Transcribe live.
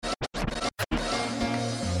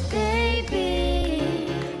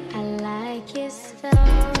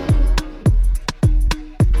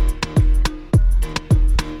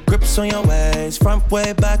Front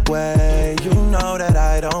way, back way, you know that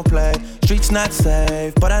I don't play. Streets not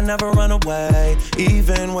safe, but I never run away,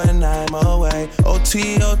 even when I'm away.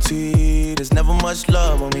 OT, OT, there's never much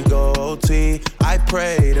love when we go OT. I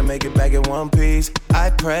pray to make it back in one piece. I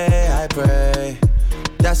pray, I pray.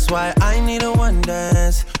 That's why I need a one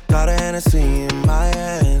dance. Got a Hennessy in my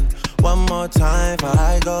hand. One more time before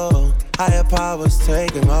I go. Higher powers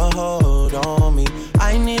taking a hold on me.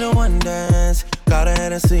 I need a one dance. Got a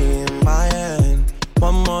Hennessy in my hand.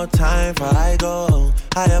 One more time before I go.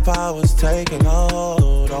 Higher powers taking a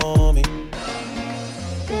hold on me.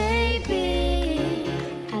 Baby,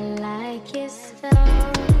 I like it so.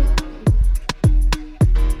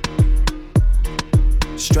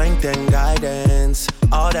 Strength and guidance,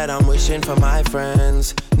 all that I'm wishing for my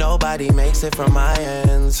friends. Nobody makes it from my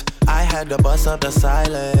ends. I had to bust up the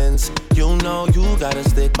silence. You know you gotta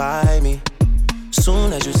stick by me.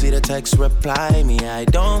 Soon as you see the text, reply me. I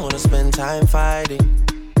don't wanna spend time fighting.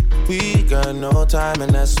 We got no time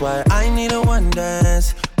and that's why I need a one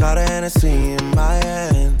dance. Got a Hennessy in my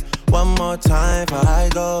hand. One more time before I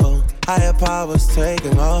go. Higher powers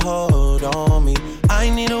taking a hold on me. I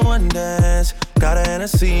need a one dance. Got a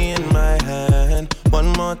Hennessy in my hand. One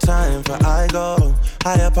more time before I go.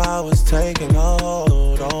 Higher powers taking a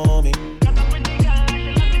hold on me.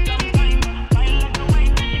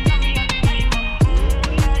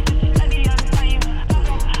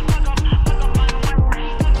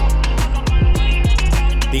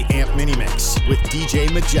 The Amp Mini Mix with DJ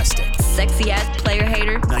Majestic. Sexy ass player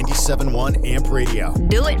hater. 97.1 Amp Radio.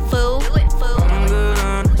 Do it, fool. Do it, fool. I'm good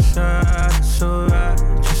on the side, it's alright.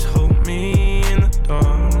 Just hold me in the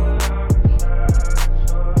dark.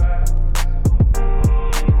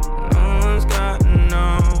 No one's gotta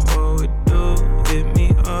know what we do. Hit me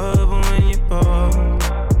up when you bored.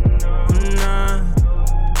 Nah.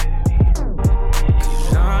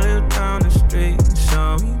 'Cause I live down the street,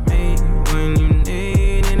 so we meet when you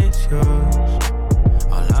need and it's yours.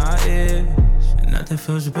 All I is, and nothing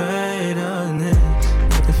feels better than this.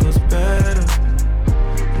 Nothing feels better.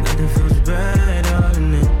 Nothing feels better than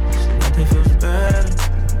this. Nothing feels better.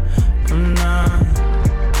 I'm not.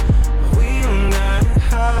 We don't gotta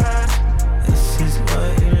hide. This is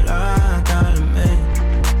what you like, gotta make.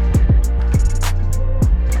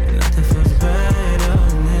 Nothing feels better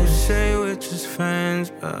than this. Say we're just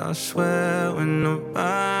friends, but I swear when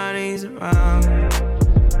nobody's around,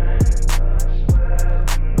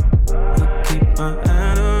 you keep my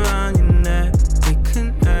hand around your neck. We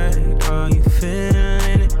connect. Are you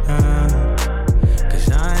feeling it now? 'Cause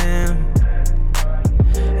I am.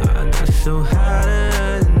 I got so high the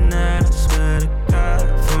other night, I swear to God,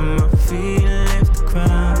 from my feet left the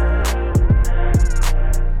ground.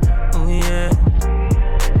 Oh yeah,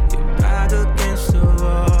 you're back against the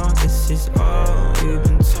wall. This is all we've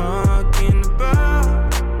been talking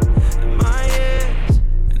about in my ears.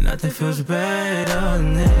 And nothing feels better than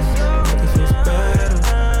this. Nothing feels better.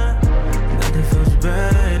 Nothing feels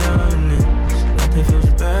better than this. Nothing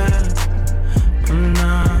feels better. I'm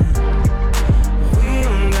not. We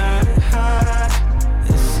don't gotta hide.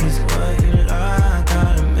 This is what you like,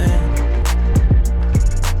 gotta make.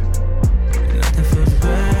 Nothing feels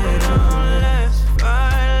better. Left,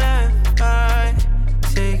 right.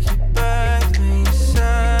 Take you back when you're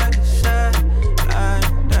side to side. Like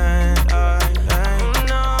that, like that.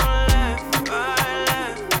 No, left,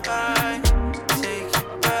 right. Take you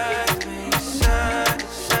back when you're side to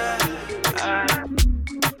side.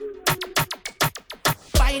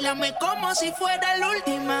 Báilame como si fuera la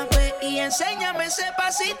última vez y enséñame ese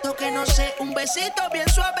pasito que no sé, un besito bien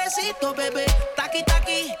suavecito, bebé. Taqui,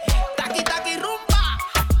 taqui, taqui, taqui, rumba.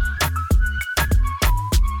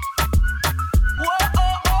 Whoa,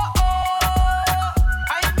 oh, oh, oh.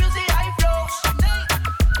 Hay music, hay flows.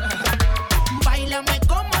 Báilame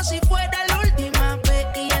como si fuera la última vez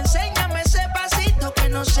y enséñame ese pasito que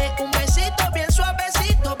no sé, un besito bien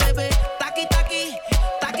suavecito, bebé. Taqui, taqui,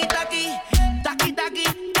 taqui, taqui, taqui, taqui.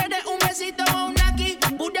 Tienes un besito o un aquí,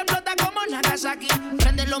 booty explota como Nagasaki.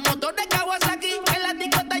 Prende los motores Kawasaki, en la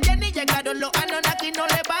discota Jenny llegaron los Anunnaki. No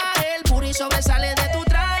le baje, el booty sobresale de tu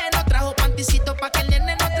traje. No trajo panticito pa' que el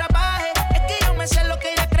nene no trabaje. Es que yo me sé lo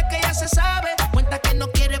que ella cree que ya se sabe. Cuenta que no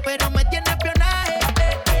quiere pero me tiene espionaje.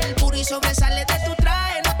 El booty sobresale de tu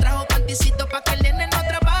traje. No trajo panticito pa' que el nene no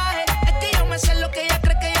trabaje. Es que yo me sé lo que ella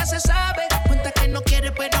cree que ya se sabe. Cuenta que no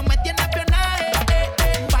quiere pero me tiene espionaje.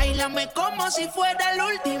 Báilame como si fuera la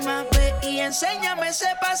última vez y enséñame ese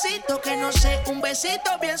pasito que no sé, un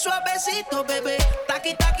besito bien suavecito, bebé.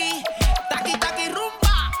 Taqui, taqui, taqui, taqui,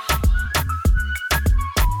 rumba.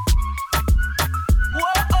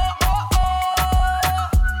 Whoa, oh, oh, oh.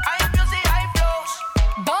 Hay music, hay flows.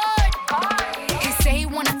 Boy.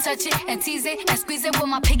 said, well,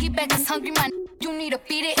 my piggyback is hungry, my you need to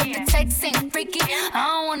feed it. If the text ain't freaky, I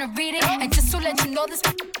don't wanna read it. And just to let you know, this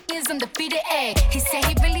is undefeated. Ay, he said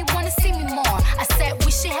he really wanna see me more. I said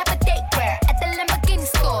we should have a date where at the Lamborghini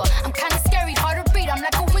store. I'm kinda scary, hard to read, I'm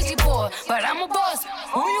like a Ouija board. But I'm a boss,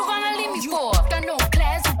 who you gonna leave me for? Got no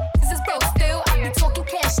class, this is broke still. I be talking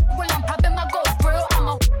cash while I'm popping my gold grill. I'm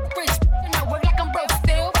a rich and I work like I'm broke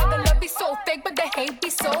still. But the love be so fake, but the hate be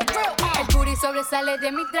so real. El booty sobresale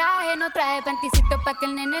de mi traje, no traje panticito pa' que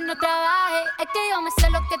el nene no trabaje. Es que yo me sé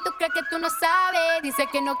lo que tú crees que tú no sabes. Dice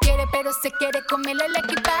que no quiere, pero se quiere comerle el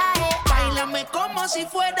equipaje. Báilame como si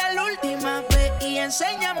fuera la última vez y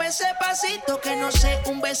enséñame ese pasito que no sé,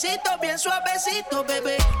 un besito bien suavecito,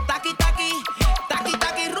 bebé. Taqui, taqui, taqui,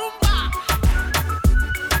 taqui, rumba.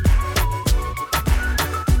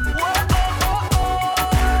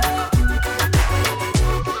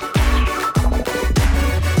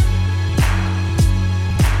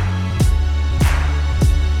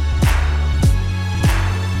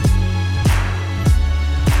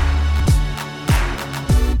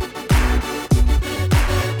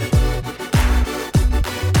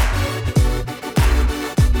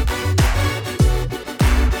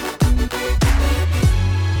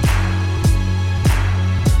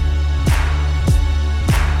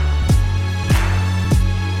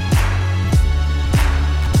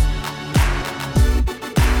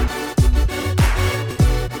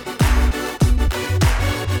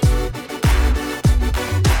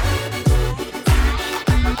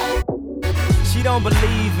 Don't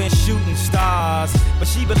believe in shooting stars, but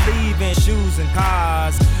she believe in shoes and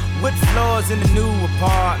cars. Wood floors in the new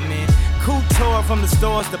apartment, couture from the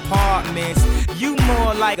store's departments. You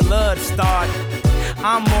more like love to start.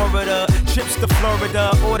 I'm more of the trips to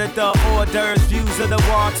Florida, order the hors d'oeuvres, views of the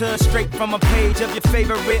water, straight from a page of your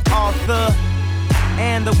favorite author.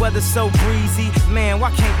 And the weather's so breezy, man,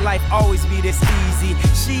 why can't life always be this easy?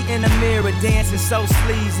 She in the mirror dancing so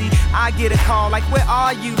sleazy. I get a call like, where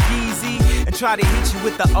are you, Yeezy? And try to hit you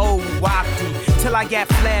with the old wafty, till I get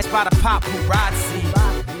flashed by the paparazzi.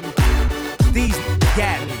 These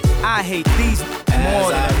got me, I hate these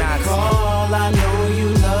more than a Nazi. Call, I know you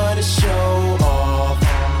love to show off,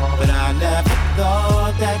 but I never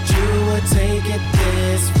thought that you would take it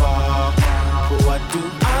this far. But what do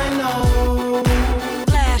I know?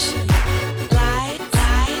 Flashing lights,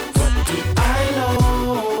 lights. What do I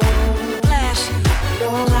know? Flashing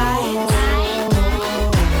lights.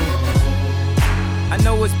 I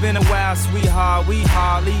know it's been a while, sweetheart, we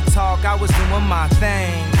hardly talk. I was doing my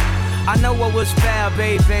thing. I know what was foul,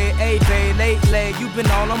 baby, hey, babe, lately you've been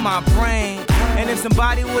all on my brain. And if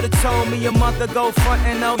somebody would've told me a month ago, front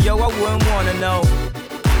and no, yo, I wouldn't wanna know.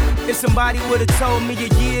 If somebody would've told me a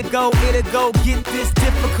year ago, it'd go get this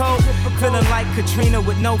difficult. Feeling like Katrina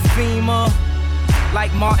with no FEMA,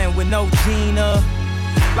 like Martin with no Gina.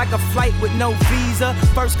 Like a flight with no visa,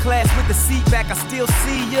 first class with the seat back, I still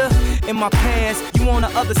see ya. In my past, you on the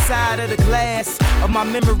other side of the glass of my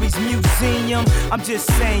memories museum. I'm just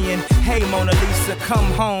saying, hey Mona Lisa, come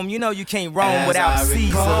home. You know you can't roam without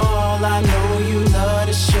Caesar. I know you love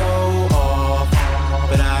to show off,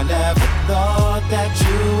 but I never thought that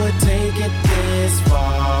you would take it this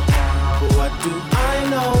far. But what do I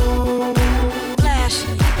know?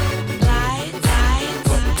 Flashing lights, lights.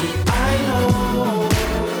 What do I know?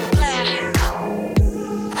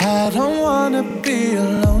 I don't wanna be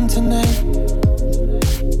alone tonight.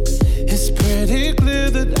 It's pretty clear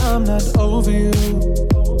that I'm not over you.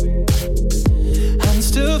 I'm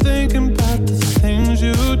still thinking about the things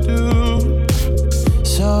you do.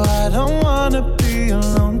 So I don't wanna be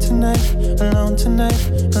alone tonight, alone tonight,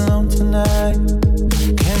 alone tonight.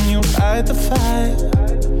 Can you fight the fire?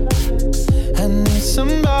 I need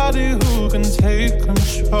somebody who can take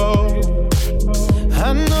control.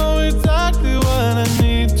 I know